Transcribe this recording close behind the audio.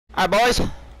Alright, boys.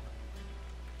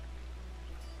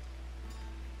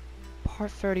 Part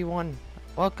 31.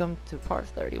 Welcome to part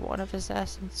 31 of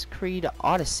Assassin's Creed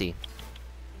Odyssey.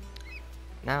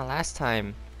 Now, last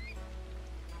time,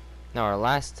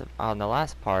 on the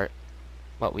last part,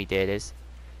 what we did is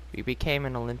we became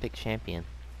an Olympic champion,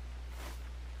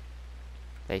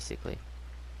 basically,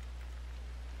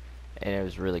 and it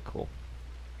was really cool.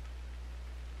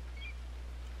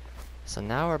 So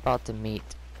now we're about to meet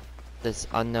this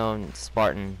unknown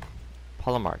Spartan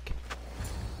Polemarch.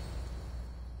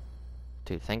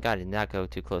 Dude, thank God I did not go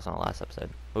too close on the last episode.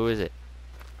 Who is it?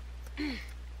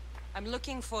 I'm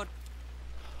looking for...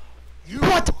 You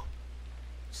what?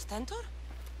 Stentor?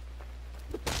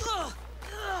 I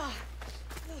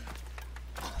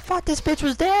thought this bitch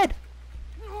was dead.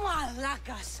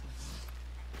 Malakas!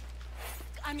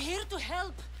 I'm here to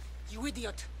help, you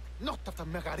idiot. Not after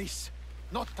Megaris.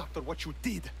 Not after what you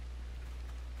did.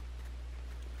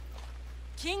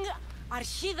 King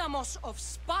Archidamos of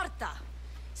Sparta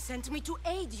sent me to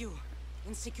aid you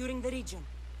in securing the region.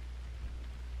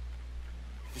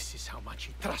 This is how much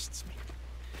he trusts me.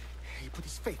 He put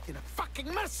his faith in a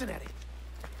fucking mercenary.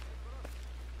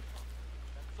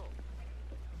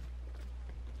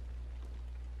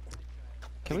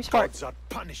 Can we The start? gods are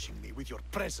punishing me with your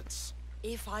presence.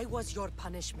 If I was your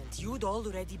punishment, you'd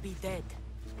already be dead.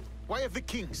 Why have the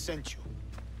king sent you?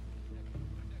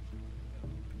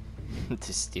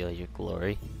 To steal your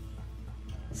glory.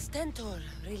 Stentor,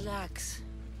 relax.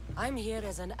 I'm here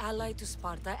as an ally to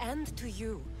Sparta and to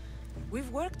you. We've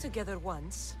worked together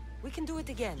once. We can do it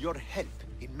again. Your help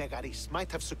in Megaris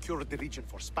might have secured the region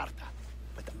for Sparta,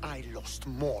 but I lost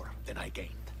more than I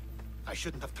gained. I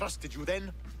shouldn't have trusted you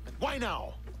then, and why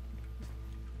now?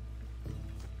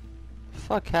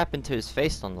 Fuck happened to his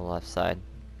face on the left side?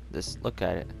 Just look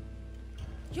at it.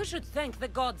 You should thank the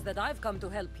gods that I've come to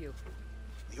help you.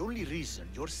 The only reason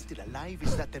you're still alive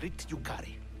is that writ you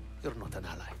carry. You're not an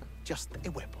ally, just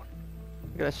a weapon.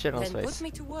 Look at that shit on his Then face. put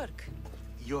me to work.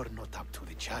 You're not up to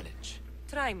the challenge.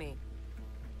 Try me.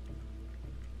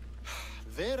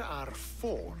 There are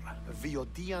 4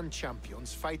 Viodian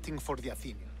champions fighting for the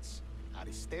Athenians.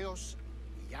 Aristeos,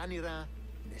 Yanira,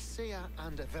 Nesea,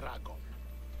 and Veragon.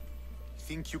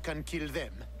 Think you can kill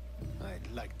them?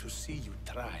 I'd like to see you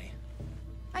try.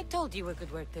 I told you we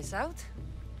could work this out.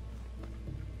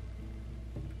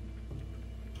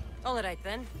 All right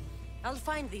then. I'll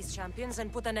find these champions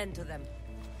and put an end to them.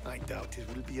 I doubt it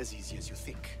will be as easy as you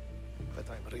think. But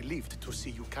I'm relieved to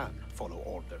see you can follow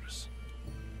orders.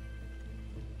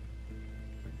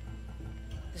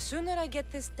 The sooner I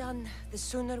get this done, the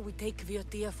sooner we take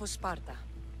Viotia for Sparta.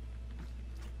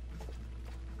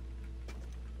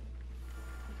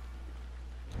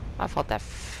 I thought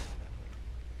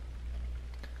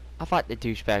the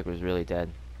douchebag was really dead.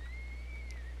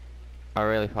 I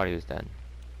really thought he was dead.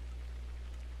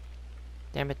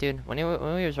 Damn it, dude. When he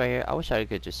was right here, I wish I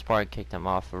could just Spartan kicked him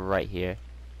off right here.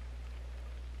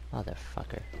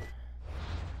 Motherfucker.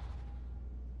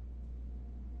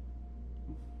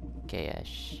 Gay ass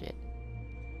shit.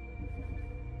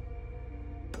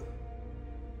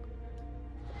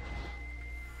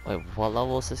 Wait, what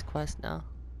level is this quest now?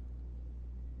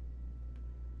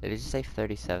 Did it just say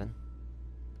 37?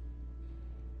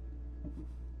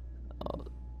 Oh,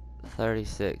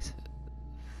 36,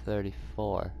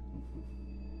 34,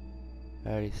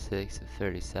 36,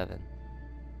 37.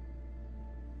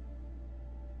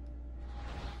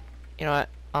 You know what?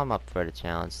 I'm up for the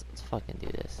challenge. Let's fucking do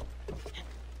this.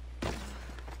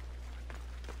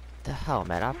 The hell,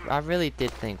 man? I really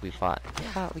did think we fought.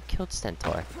 Yeah, we killed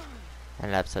Stentor in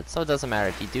an episode, so it doesn't matter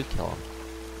if you do kill him.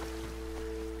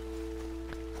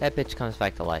 That bitch comes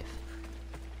back to life.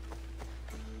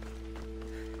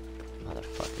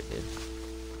 Motherfucker, dude.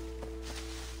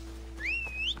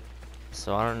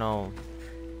 So I don't know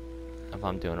if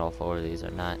I'm doing all 4 of these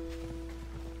or not.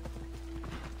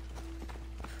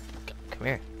 Come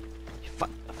here. You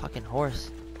fucking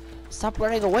horse. Stop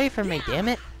running away from me, damn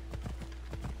it.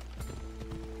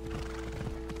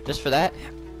 Just for that?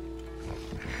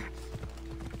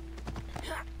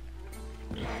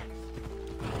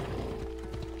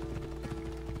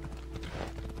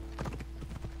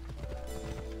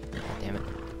 Damn it.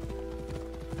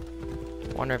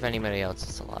 Wonder if anybody else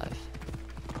is alive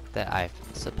that I've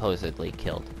supposedly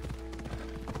killed.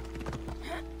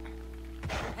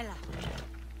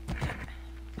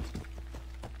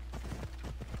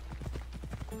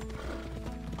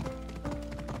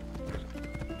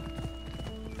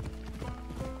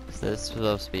 This is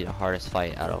supposed to be the hardest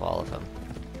fight out of all of them.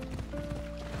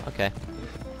 Okay.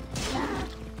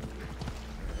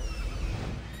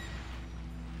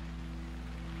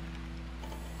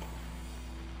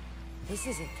 This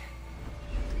is it.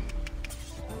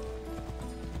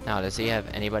 Now, does he have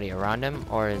anybody around him,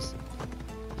 or is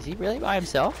he really by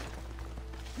himself?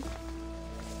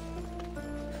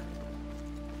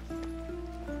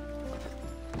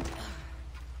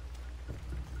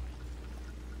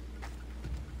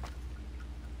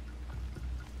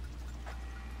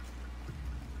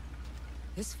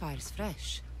 This fire's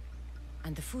fresh.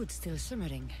 And the food's still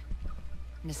simmering.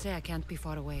 Nesea can't be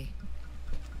far away.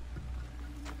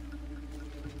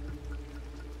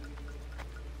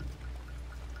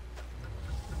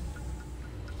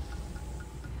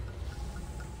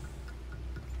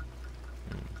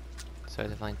 So I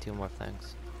have to find 2 more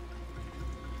things.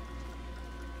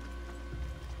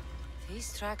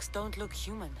 These tracks don't look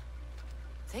human.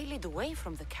 They lead away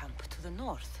from the camp to the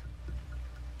north.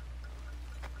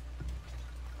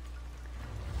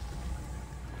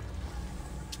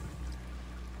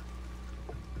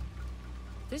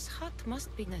 This hut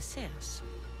must be Nesea's.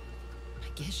 I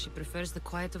guess she prefers the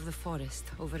quiet of the forest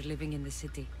over living in the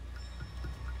city.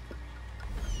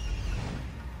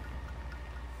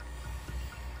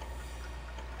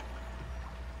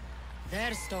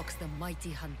 There stalks the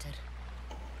mighty hunter.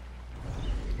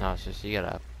 No, it's just you got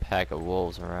a pack of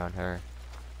wolves around her.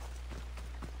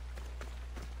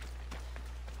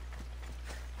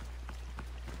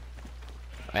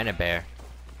 And a bear.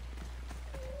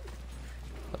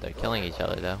 But they're killing each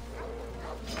other though.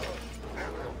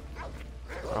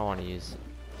 I don't want to use.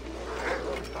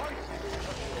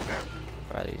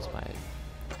 I'd rather use my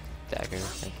dagger.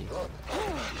 Thank you.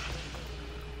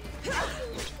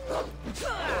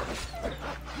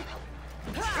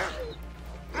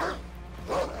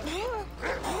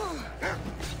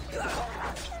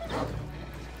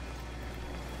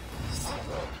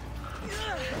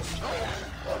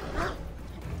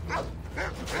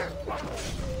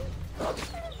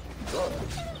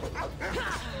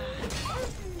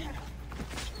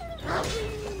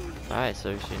 Alright,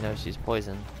 so she knows she's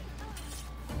poisoned.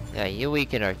 Yeah, you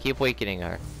weaken her. Keep weakening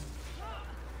her.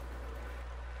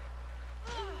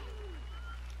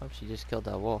 Oh, she just killed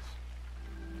that wolf.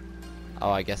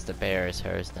 Oh, I guess the bear is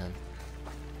hers then.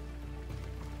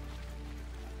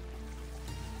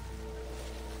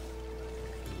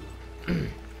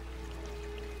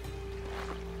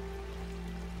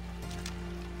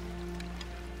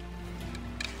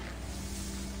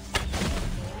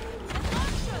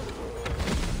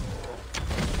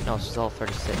 No, she's all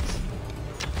 36.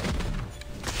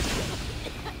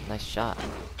 Nice shot.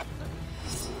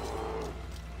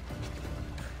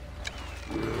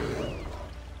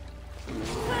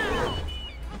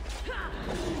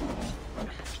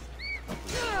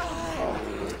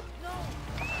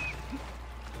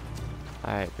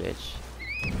 Alright, bitch.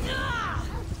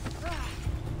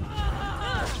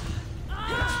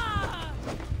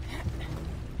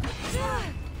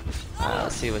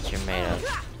 Let's see what you're made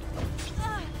of.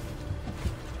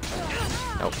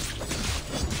 Nope.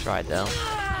 Tried though.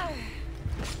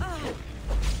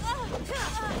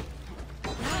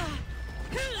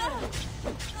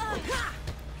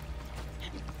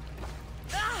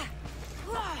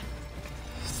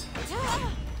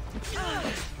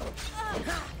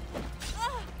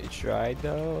 You tried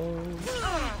though.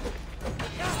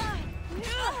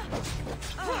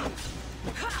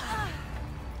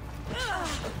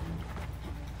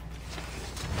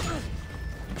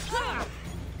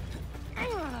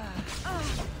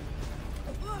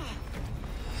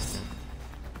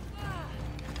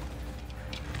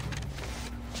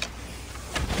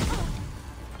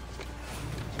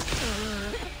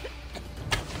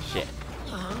 Shit.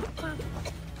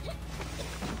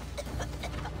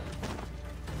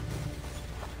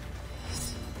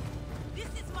 This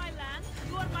is my land.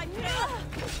 You are my prey.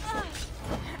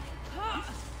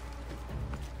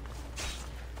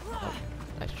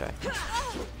 Nice try.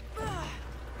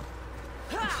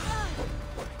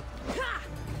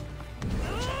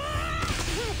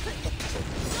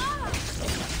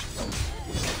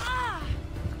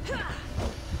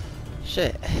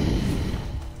 Shit.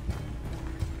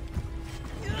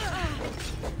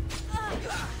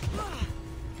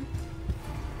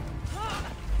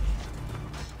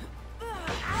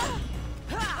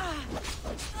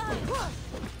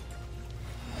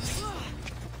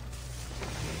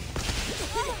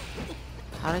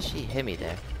 How did she hit me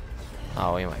there?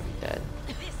 Oh, we might be dead.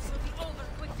 This will be over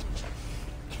quickly.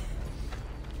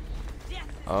 Death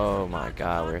Oh my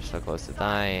god, we're so close to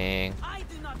dying. I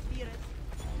do not fear it.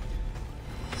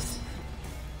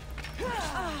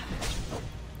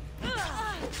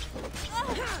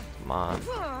 Come on.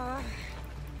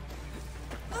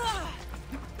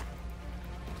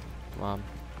 Come on.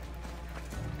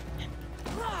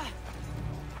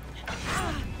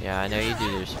 Yeah, I know you do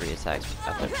your free attacks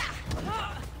after.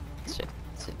 Shit.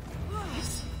 Shit.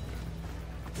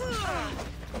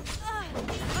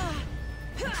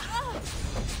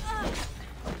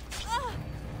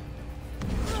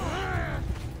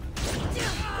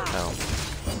 Oh.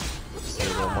 Just do a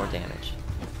little more damage.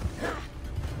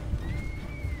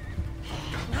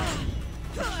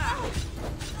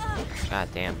 God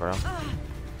damn, bro.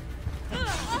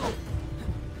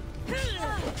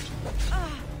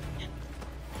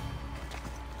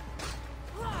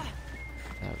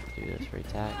 Do those free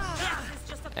attacks.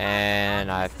 And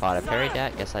I fought a parry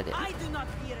that? Yes, I did. I do not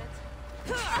fear it.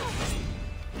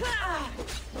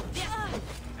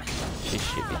 She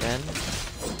should be dead.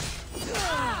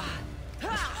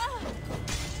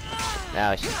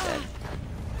 Now she's dead.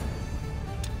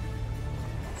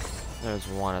 There's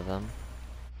one of them.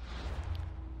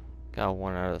 Got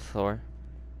one out of the floor.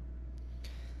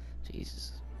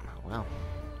 Jesus. Oh, wow.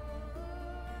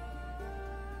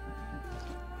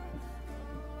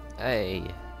 Hey.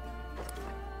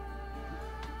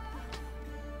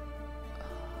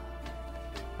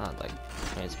 Not like,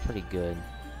 I mean, it's pretty good.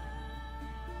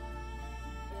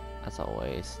 That's a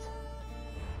waste.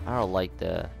 I don't like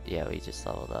the, yeah, we just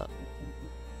leveled up.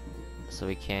 So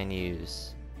we can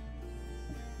use,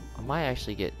 I might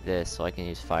actually get this so I can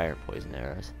use fire and poison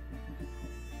arrows.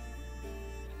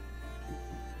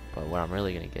 But what I'm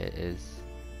really gonna get is,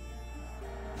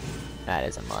 that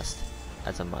is a must.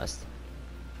 That's a must.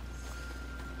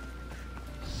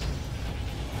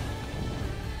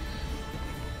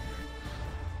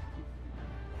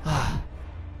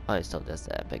 Oh, it still does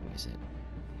that big music.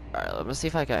 Alright, let's see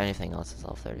if I got anything else that's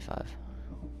level 35.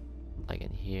 Like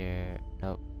in here.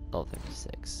 Nope. Level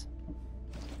 36.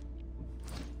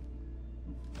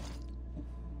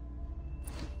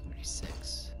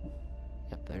 36.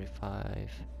 Yep,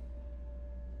 35.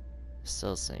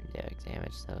 Still the same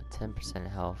damage though.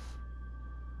 10% health.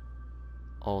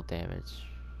 All damage.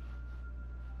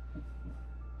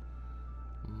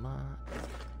 No.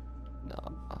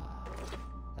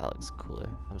 That looks cooler.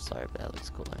 I'm sorry, but that looks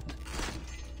cooler.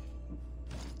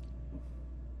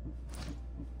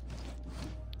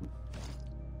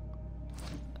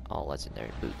 Oh, legendary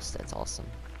boots. That's awesome.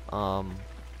 Now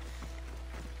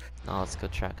let's go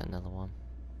track another one.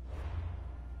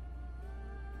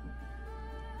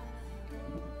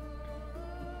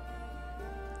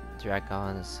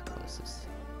 Dragon is closest.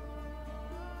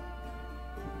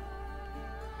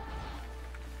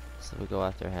 So we go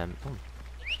after him. Oh.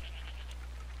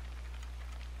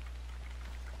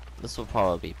 This will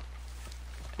probably be.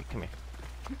 Hey, come here.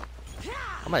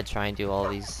 I'm gonna try and do all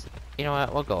these. You know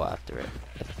what? We'll go after it.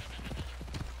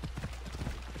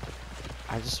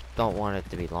 I just don't want it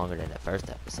to be longer than the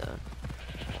first episode.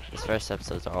 These first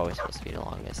episodes are always supposed to be the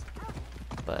longest,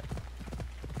 but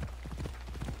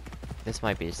this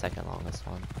might be the second longest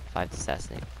one. If I've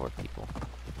assassinated 4 people.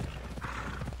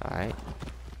 All right,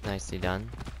 nicely done.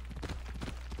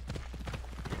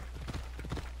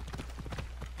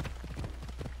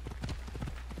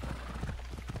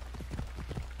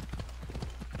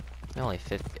 Only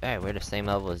 50. Alright, we're the same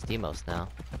level as Demos now.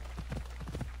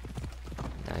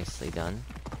 Nicely done.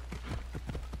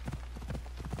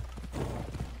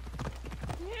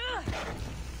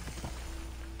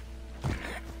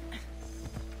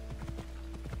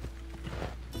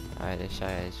 Alright, this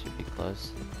guy should be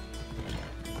close.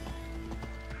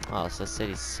 Oh, so the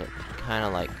city's kind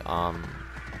of like,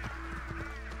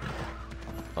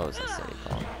 what was that city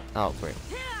called? Oh, great.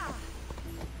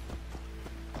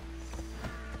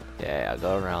 Yeah, I'll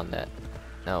go around that.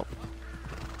 Nope.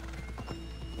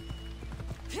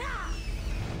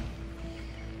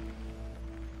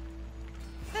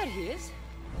 There he is.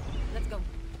 Let's go.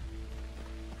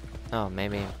 Oh,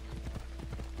 maybe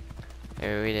we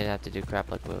didn't have to do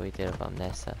crap like what we did with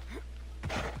Nessa.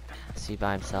 Is he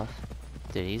by himself?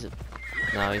 Dude,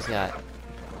 no, he's got.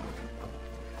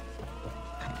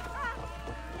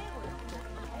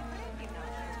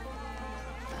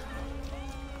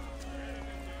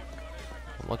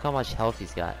 Look how much health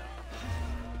he's got.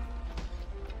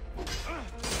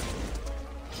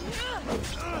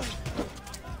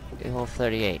 Whole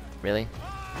 38, really?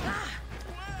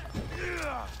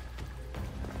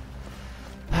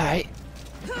 Alright.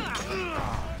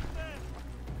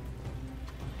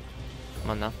 Come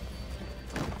on now.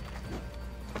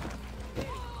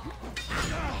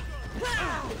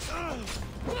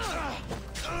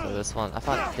 So this one, I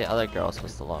thought the other girl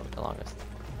was the longest.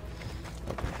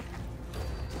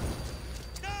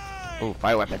 Ooh,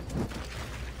 fire weapon.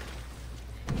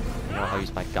 You know how I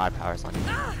use my god powers on you.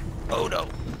 Oh no!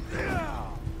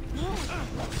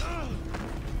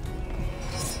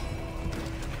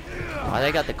 Why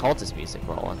they got the cultist music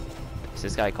rolling? Is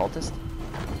this guy a cultist?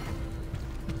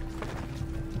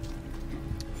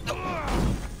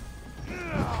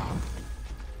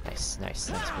 Nice, nice.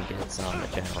 We get some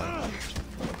adrenaline.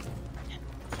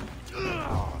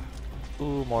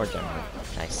 Ooh, more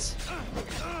adrenaline. Nice.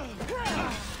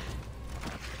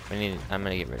 I'm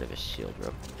gonna get rid of his shield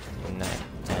rope.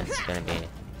 That's gonna be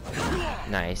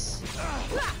nice.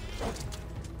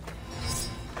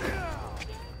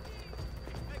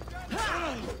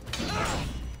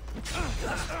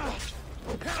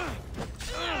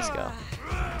 Let's go.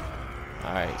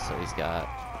 Alright, so he's got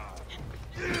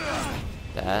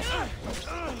that.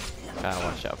 Gotta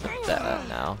watch out for that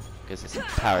now, because his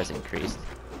power's increased.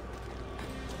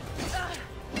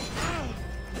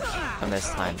 I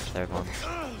missed time, the third one.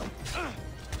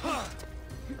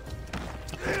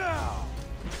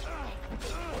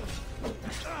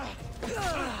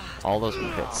 All those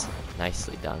were hits.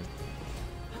 Nicely done.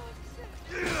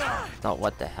 Oh,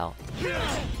 what the hell?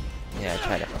 Yeah,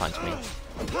 try to punch me.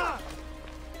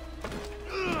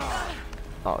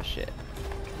 Oh shit.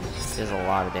 There's a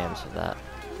lot of damage to that.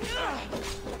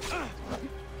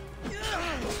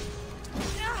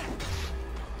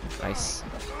 Nice.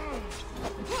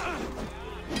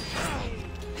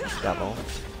 Double.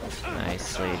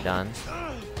 Nicely done.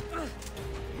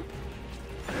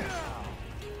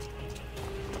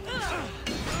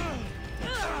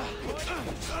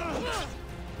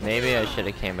 Maybe I should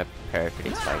have came up prepared for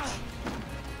these fights.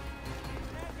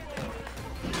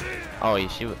 Oh, you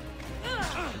shoot.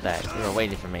 That you were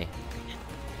waiting for me.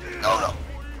 No, no.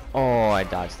 Oh, I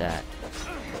dodged that.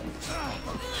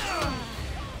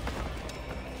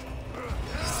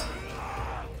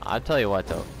 I'll tell you what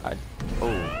though.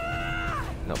 Oh.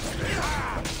 Nope.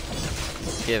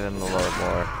 Let's give him a little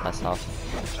more less health.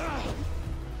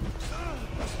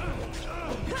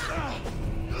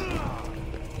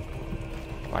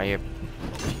 Why are you?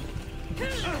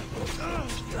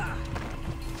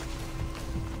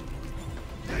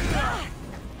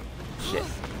 Shit.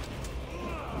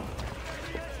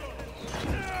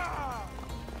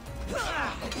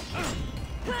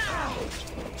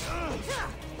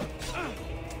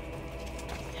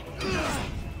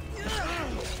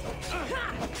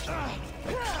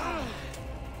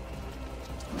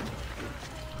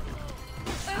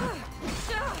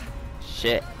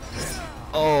 Shit.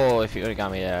 Oh, if you would have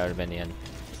got me there, I would have been the end.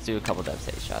 Let's do a couple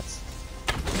devastating shots.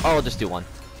 Oh, we'll just do one.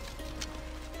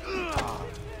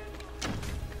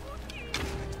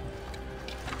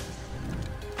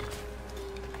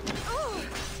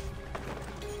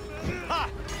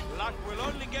 Luck will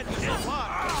only get you so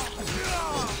far.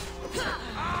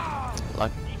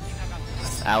 Luck.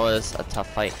 That was a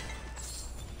tough fight,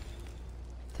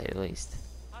 to say the least.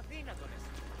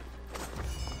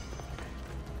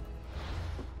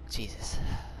 Jesus.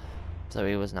 So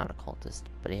he was not a cultist,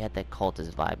 but he had that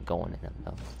cultist vibe going in him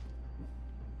though.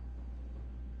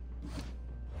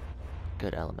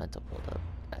 Good elemental pulled up.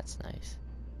 That's nice.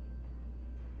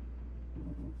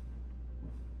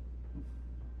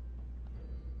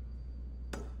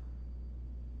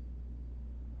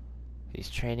 He's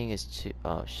training his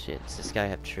oh shit, does this guy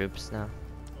have troops now?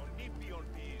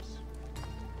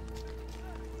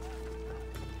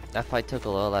 That fight took a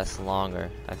little less longer,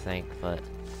 I think, but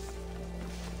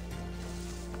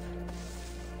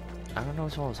I don't know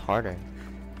which one was harder.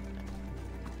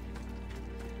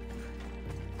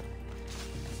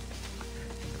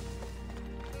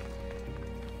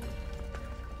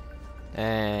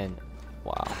 And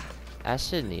wow, that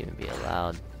shouldn't even be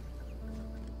allowed.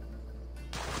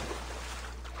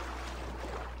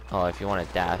 Oh, if you want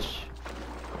to dash,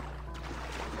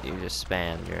 you just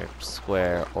spam your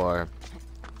square or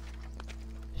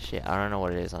shit. I don't know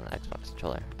what it is on the Xbox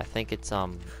controller. I think it's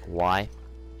Y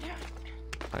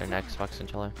on an Xbox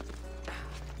controller,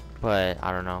 but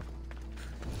I don't know.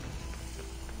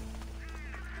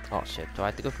 Oh shit! Do I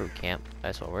have to go for a camp?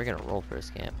 That's what we're gonna roll for this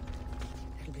camp.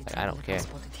 Like, I don't care.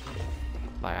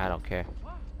 Like, I don't care.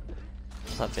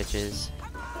 What's up, bitches?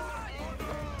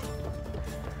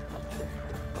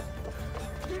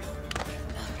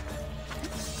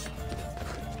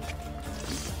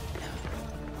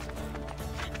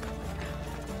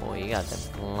 Boy, you got them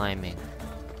climbing.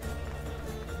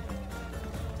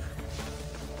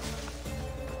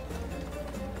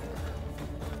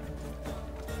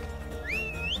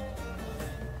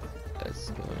 Let's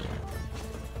go.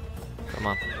 Come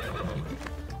on.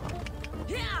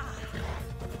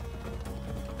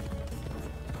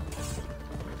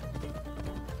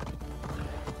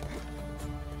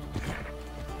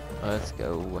 Let's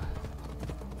go.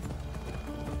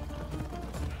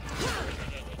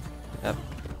 Yep.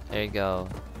 There you go.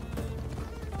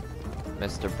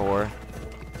 Mr. Boar.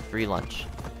 Free lunch.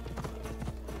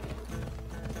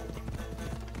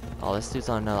 Oh, this dude's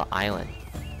on another island.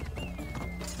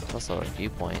 It's also a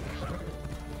viewpoint.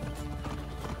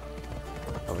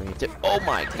 Over here too. Oh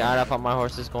my god, I thought my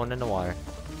horse was going in the water.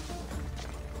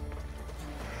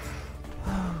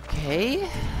 Okay.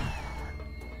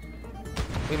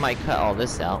 We might cut all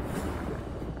this out.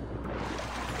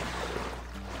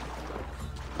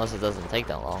 Unless it doesn't take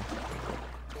that long.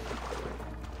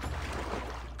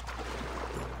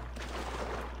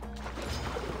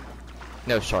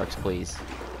 No sharks, please.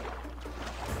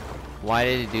 Why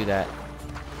did he do that?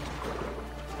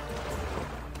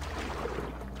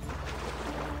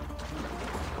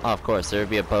 Oh, of course, there would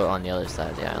be a boat on the other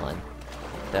side of the island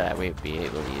that we'd be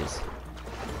able to use.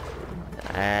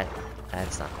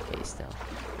 That's not the case, though.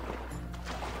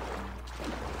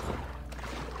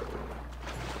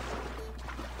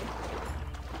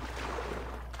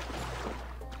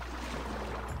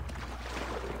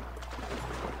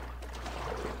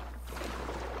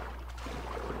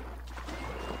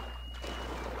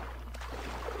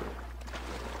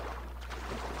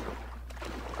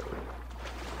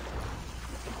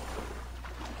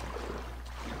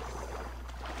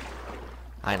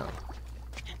 Finally.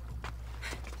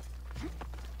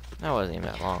 That wasn't even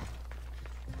that long.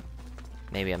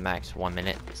 Maybe a max 1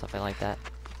 minute, something like that.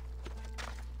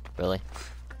 Really?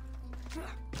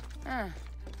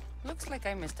 Looks like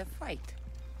I missed a fight.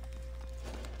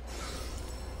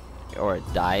 Or a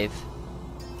dive.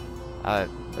 I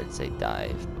would say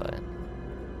dive, but...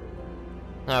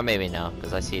 No, maybe no,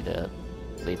 because I see the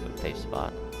leap of faith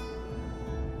spot.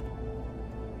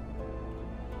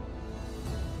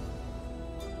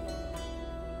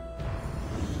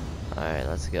 Alright,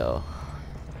 let's go.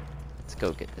 Let's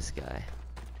go get this guy.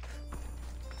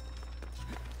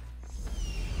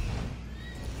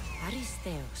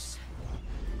 Aristeos.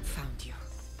 Found you.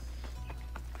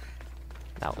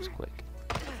 That was quick.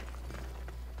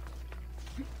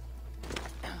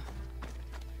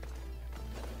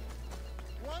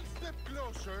 One step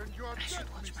closer and you are I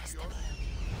should watch my step.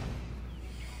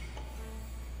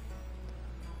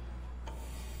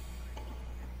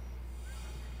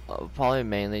 Probably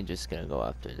mainly just gonna go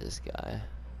after this guy.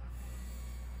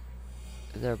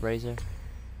 Is there a brazier?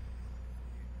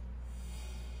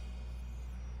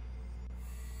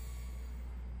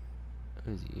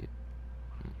 Who's you?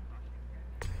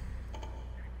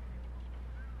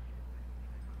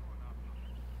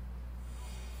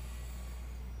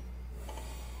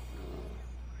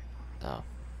 Oh,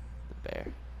 the bear.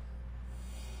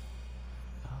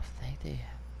 Oh, I think they...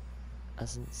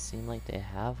 Doesn't seem like they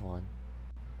have one.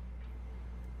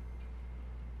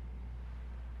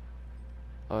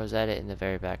 Or is that it in the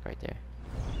very back right there?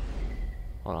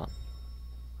 Hold on.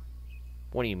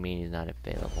 What do you mean he's not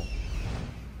available?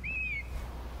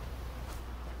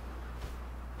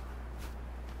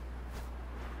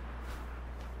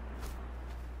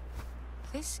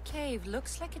 This cave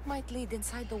looks like it might lead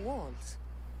inside the walls.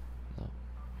 No.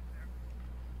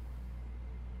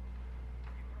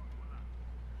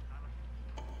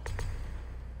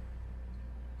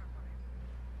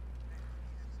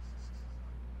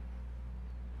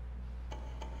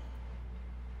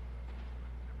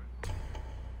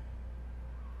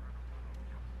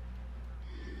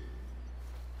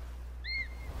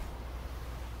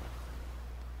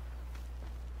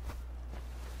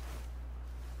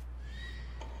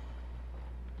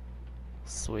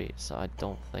 Sweet, so I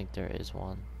don't think there is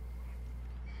one.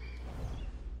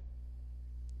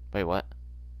 Wait, what?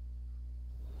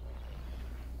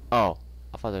 Oh,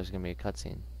 I thought there was gonna be a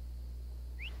cutscene.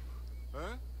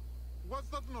 Huh? What's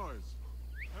that noise?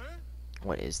 Huh?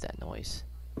 What is that noise?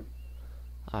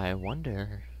 I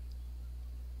wonder.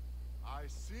 I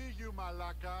see you,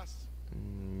 Malakas.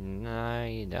 No,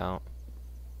 you don't.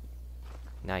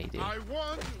 Now you do. I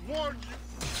want warn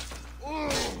you.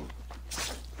 Ooh.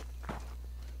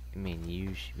 I mean,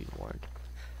 you should be warned.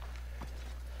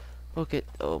 We'll get...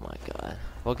 Oh my god.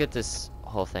 We'll get this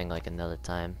whole thing like another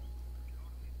time.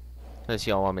 Unless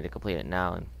y'all want me to complete it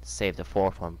now and save the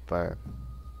fourth one for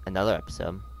another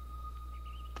episode.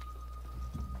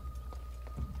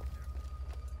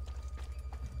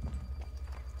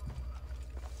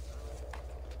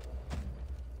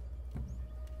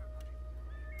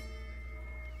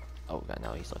 Oh god,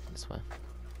 now he's looking this way.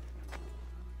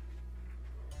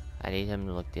 I need him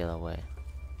to look the other way.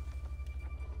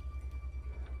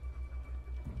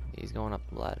 He's going up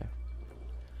the ladder.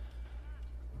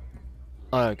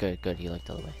 Oh, good, good. He looked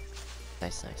the other way.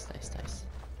 Nice, nice, nice, nice.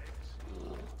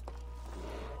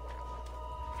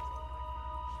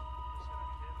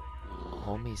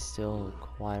 Homie's still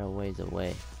quite a ways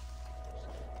away.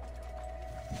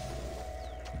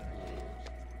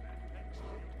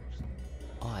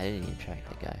 I didn't even track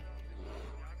the guy.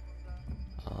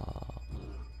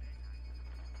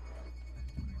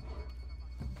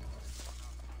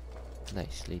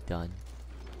 Nicely done.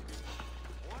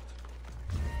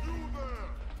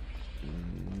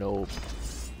 Nope.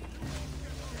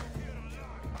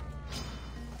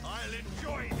 I'll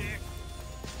enjoy this.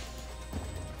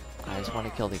 I just want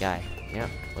to kill the guy. Yep,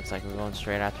 looks like we're going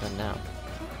straight after him now.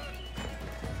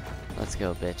 Let's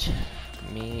go, bitch.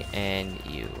 Me and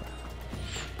you.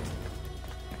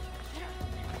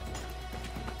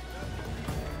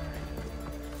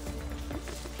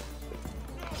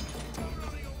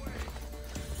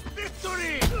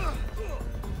 Victory!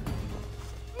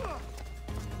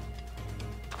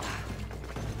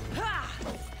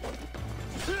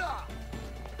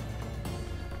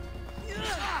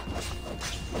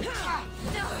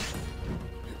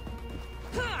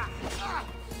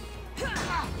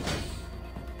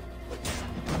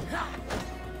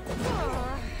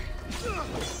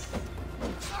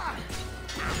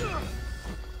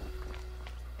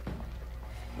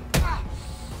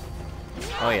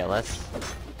 Oh yeah, let's...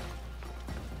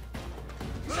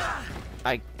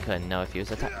 I couldn't know if he was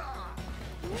attack.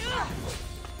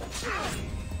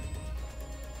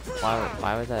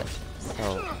 Why was that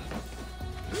so...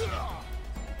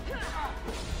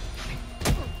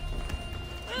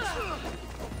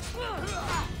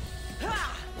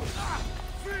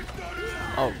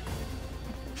 Oh.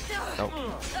 Nope.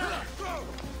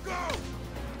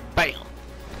 Bam!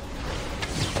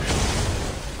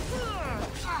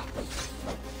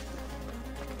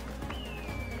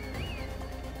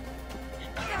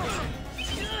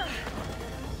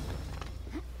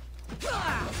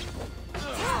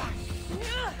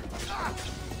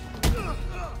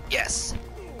 Yes!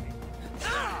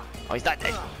 Oh, he's not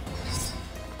dead.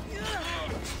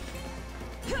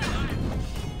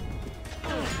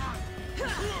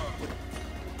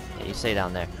 Yeah, you stay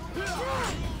down there.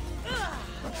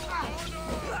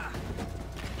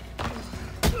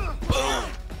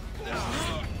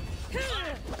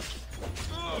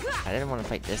 I didn't want to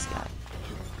fight this guy.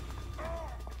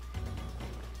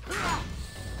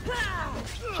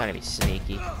 Trying to be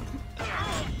sneaky.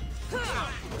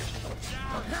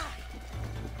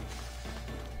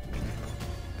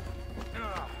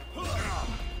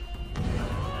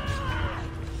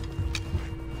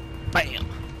 Bam!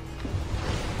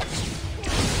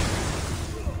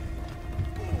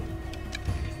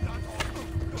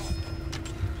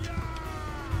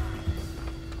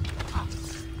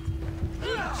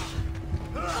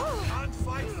 Can't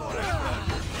fight forever.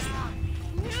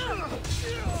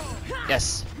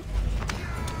 Yes!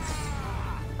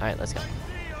 Alright, let's go.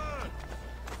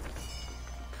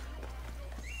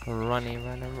 Runny,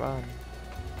 run, run.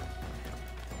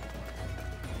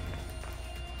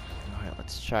 Alright,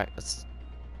 let's try. Let's.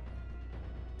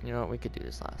 You know what? We could do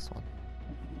this last one.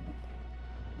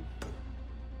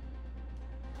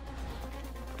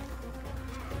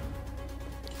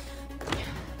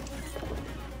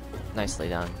 Nicely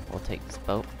done. We'll take this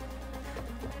boat.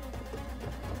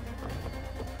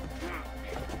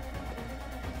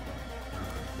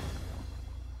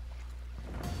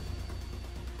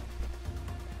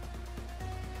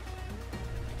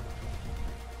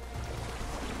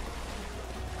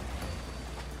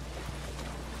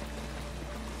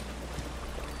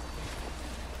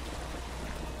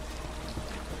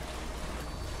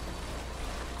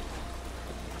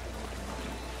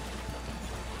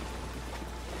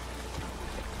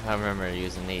 I remember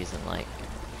using these in like,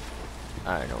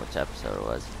 I don't know which episode it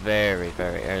was, very,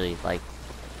 very early, like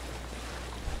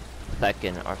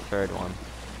second or third one.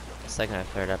 Second or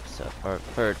third episode, or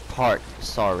third part,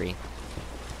 sorry.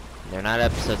 They're not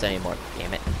episodes anymore,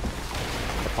 damn it.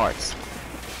 The parts.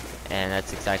 And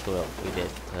that's exactly what we did,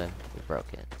 we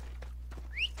broke it.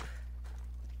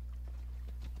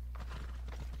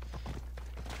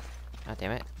 God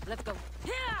damn it. Let's go.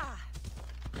 Yeah!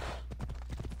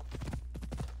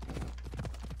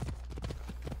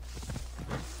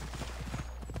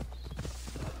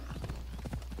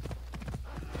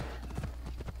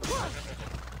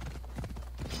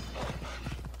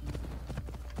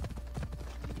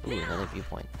 Ooh, another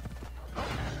viewpoint.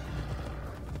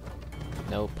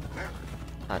 Nope.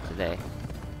 Not today.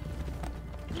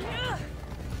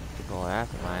 People are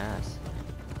after my ass.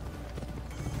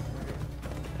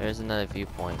 There's another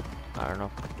viewpoint. I don't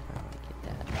know if I want to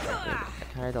get that.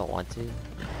 I kinda don't want to.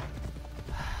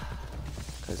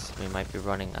 Because we might be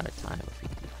running out of time if we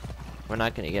do. We're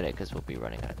not gonna get it because we'll be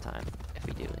running out of time if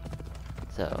we do it.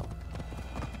 So.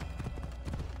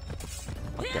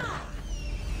 What the?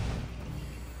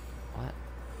 What?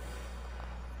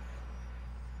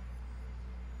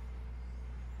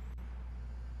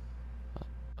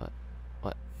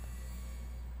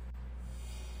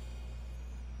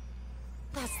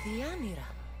 That's the Yanira,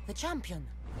 the champion.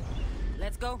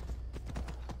 Let's go.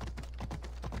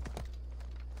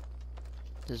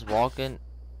 Just walking.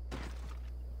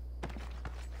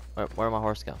 Where'd my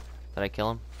horse go? Did I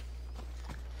kill him?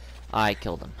 I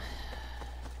killed him.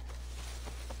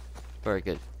 For a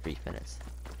good 3 minutes.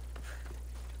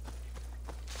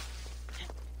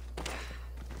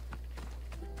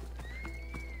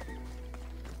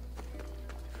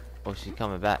 Oh, she's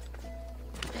coming back.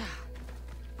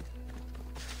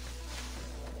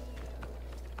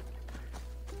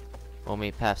 We'll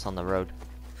meet paths on the road.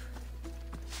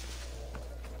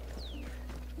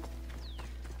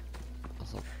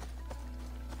 Also,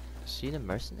 is she the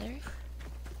mercenary?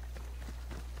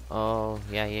 Oh,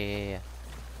 yeah.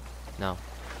 No.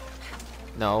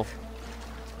 No.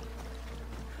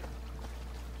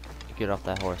 Get off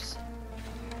that horse.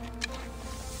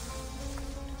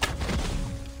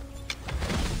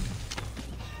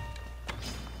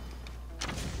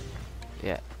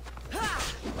 Yeah.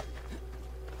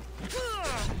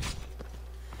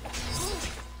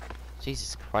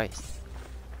 Jesus Christ.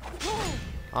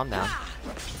 Calm down.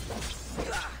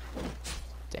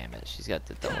 Damn it, she's got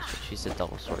the double sword. She's the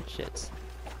double sword shits.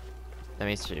 That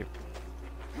means she...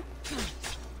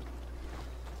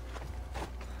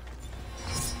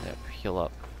 Yep, heal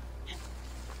up.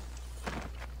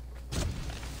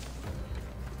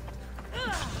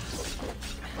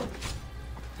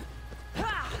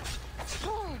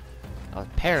 I was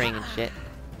parrying and shit.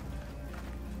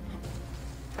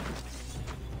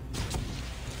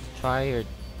 Try your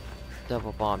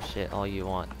double bomb shit all you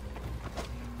want.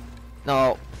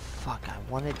 No, fuck, I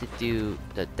wanted to do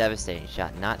the devastating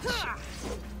shot, not the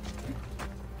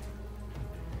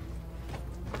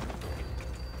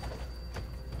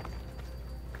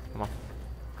Come on.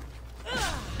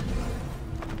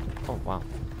 Oh, wow.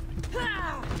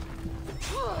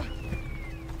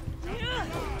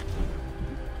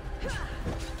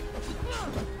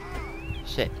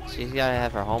 Shit, she's gotta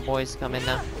have her homeboys come in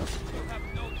now.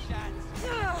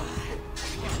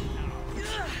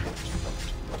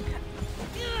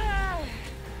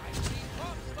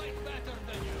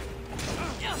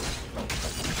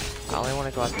 I only want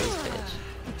to go after this bitch.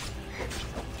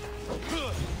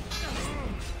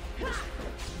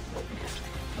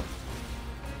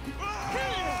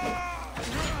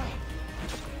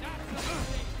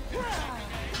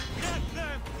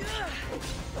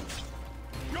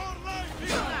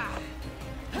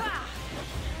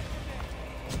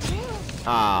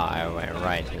 Ah, I went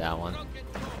right to that one.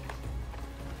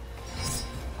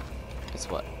 Guess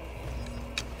what?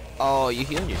 Oh, you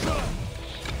healing yourself.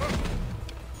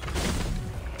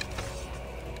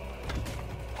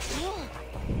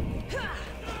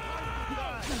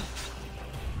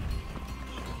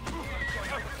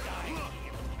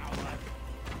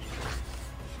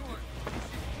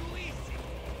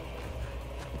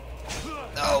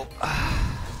 No.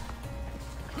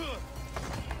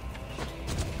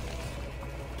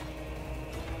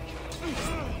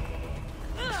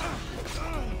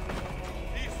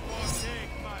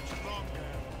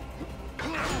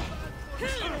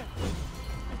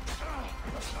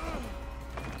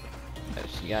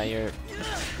 She got your...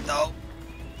 No!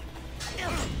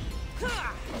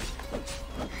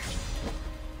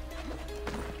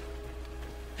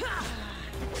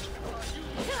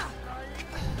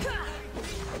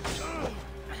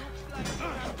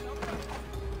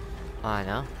 I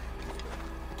know.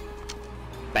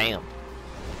 Bam!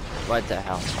 What the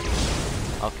hell?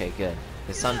 Okay, good.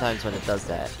 Because sometimes when it does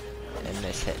that, it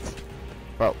miss hits.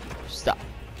 Bro, stop.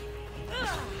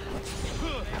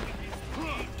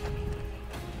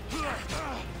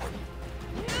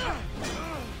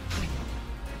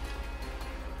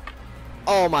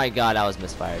 Oh my god, I was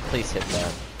misfired. Please hit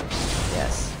there.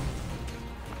 Yes.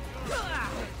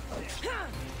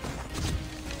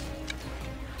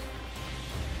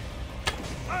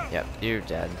 Yep, you're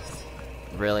dead.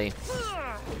 Really?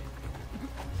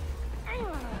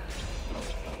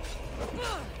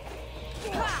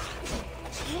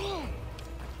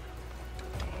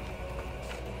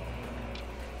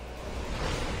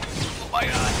 Oh my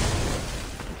god.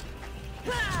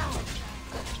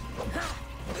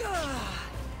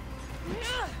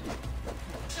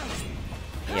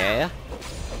 Yeah?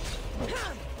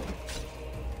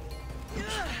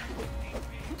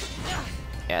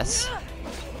 Yes.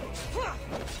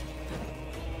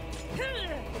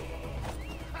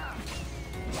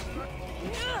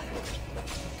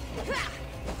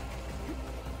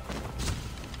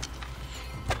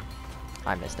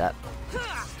 I missed that.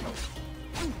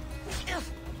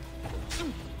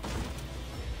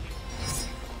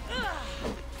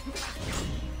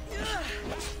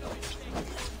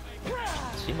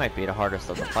 She might be the hardest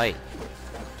of the fight.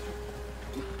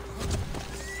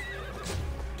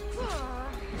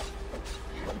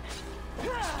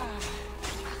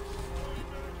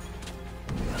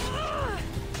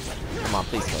 Come on,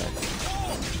 please hit.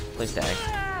 Please tag.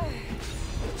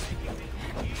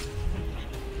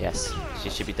 Yes, she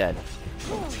should be dead.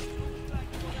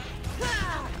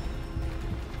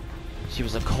 She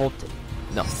was a cultist.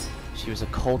 No, she was a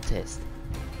cultist.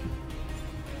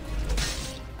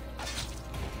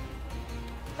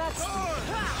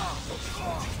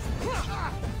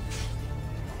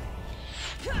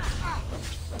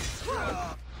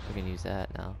 We can use that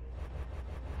now.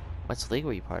 What league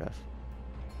were you part of?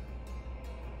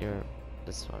 You're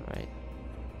this one, right?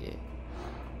 Yeah.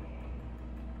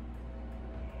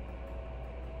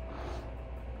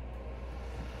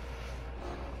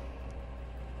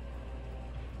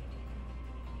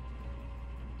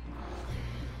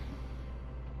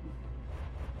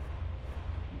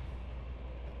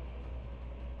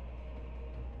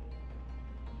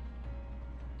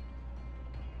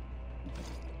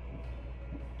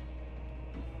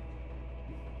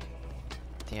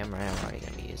 Damn right, I'm already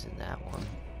gonna be using that one.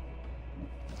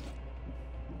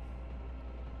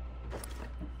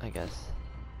 I guess.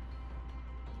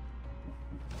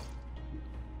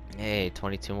 Hey,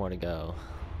 22 more to go.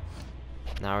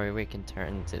 Now we can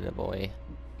turn to the boy.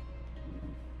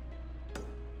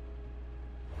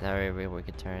 Now we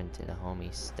can turn to the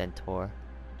homie Stentor.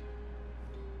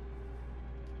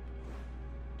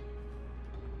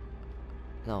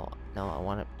 No, I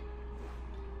want to.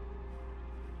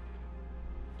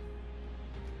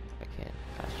 I can't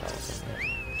fast travel from there.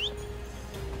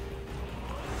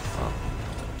 Oh.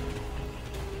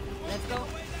 Let's go.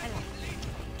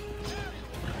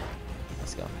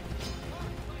 Let's go.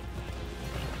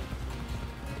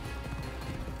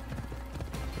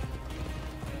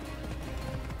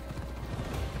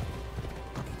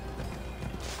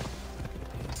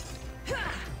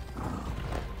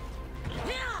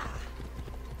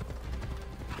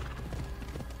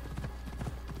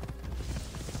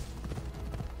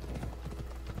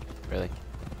 Really?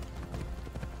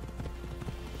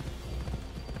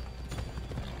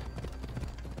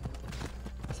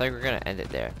 I think we're gonna end it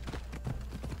there.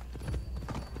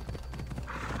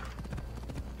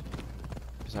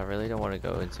 Because I really don't want to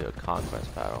go into a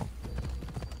conquest battle.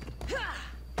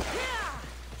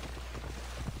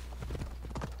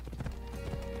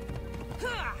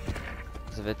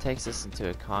 Because if it takes us into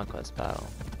a conquest battle,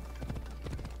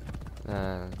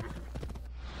 then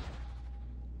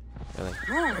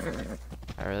really,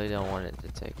 I really don't want it to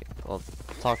take it. Well,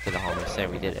 talk to the homies, say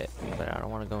we did it, but I don't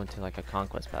want to go into like a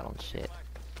conquest battle and shit.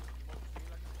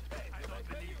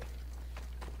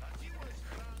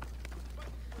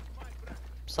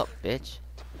 What's up, bitch?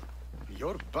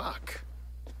 You're back.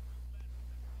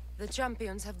 The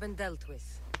champions have been dealt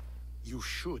with. You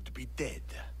should be dead.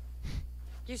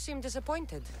 You seem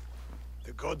disappointed.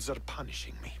 The gods are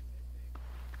punishing me.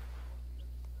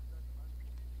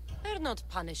 They're not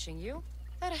punishing you.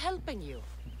 They're helping you.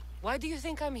 Why do you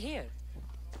think I'm here?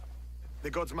 The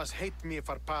gods must hate me if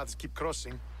our paths keep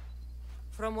crossing.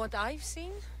 From what I've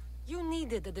seen, you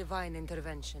needed a divine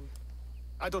intervention.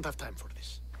 I don't have time for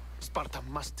this. Sparta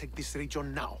must take this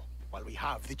region now, while we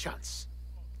have the chance.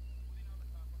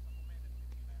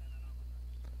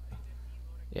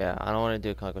 Yeah, I don't want to do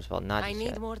a conquest battle, not I just need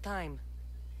yet. more time.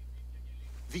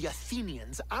 The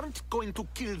Athenians aren't going to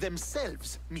kill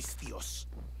themselves, Misthios.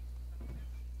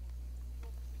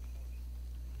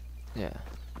 Yeah.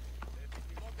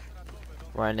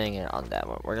 We're ending it on that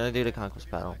one. We're gonna do the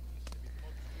conquest battle.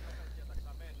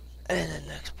 And the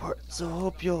next part. So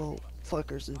hope y'all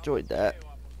fuckers enjoyed that.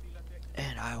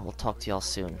 And I will talk to y'all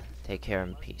soon. Take care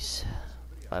and peace.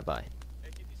 Bye bye.